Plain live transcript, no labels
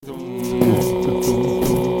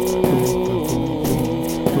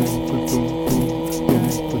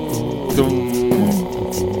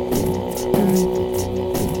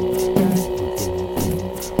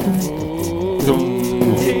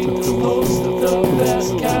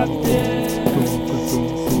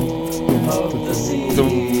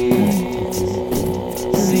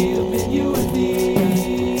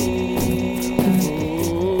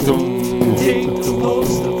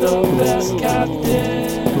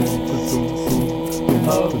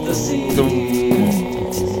of the sea.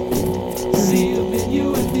 Sea of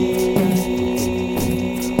you and me.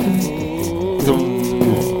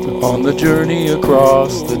 On the journey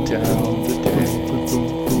across the town today,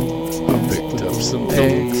 I picked up some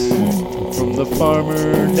eggs from the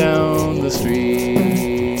farmer down the street.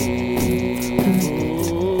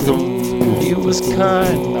 He was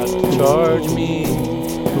kind not to charge me,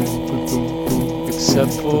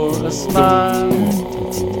 except for a smile